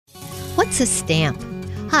What's a stamp?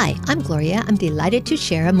 Hi, I'm Gloria. I'm delighted to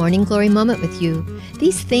share a Morning Glory moment with you.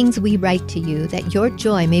 These things we write to you that your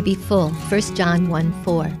joy may be full. 1 John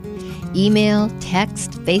 1:4. Email,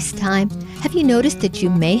 text, FaceTime. Have you noticed that you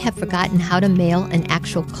may have forgotten how to mail an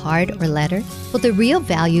actual card or letter? Well, the real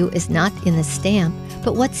value is not in the stamp,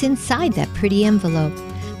 but what's inside that pretty envelope.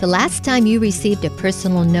 The last time you received a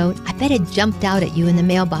personal note, I bet it jumped out at you in the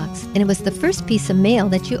mailbox, and it was the first piece of mail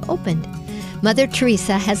that you opened. Mother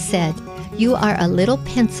Teresa has said, "You are a little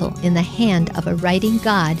pencil in the hand of a writing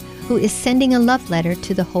God who is sending a love letter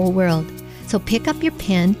to the whole world." So pick up your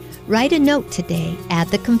pen, write a note today, add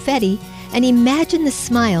the confetti, and imagine the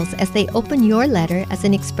smiles as they open your letter as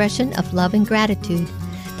an expression of love and gratitude.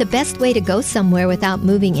 The best way to go somewhere without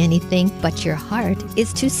moving anything but your heart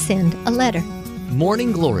is to send a letter.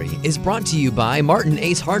 Morning Glory is brought to you by Martin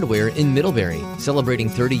Ace Hardware in Middlebury, celebrating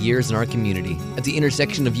 30 years in our community at the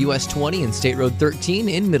intersection of US 20 and State Road 13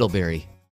 in Middlebury.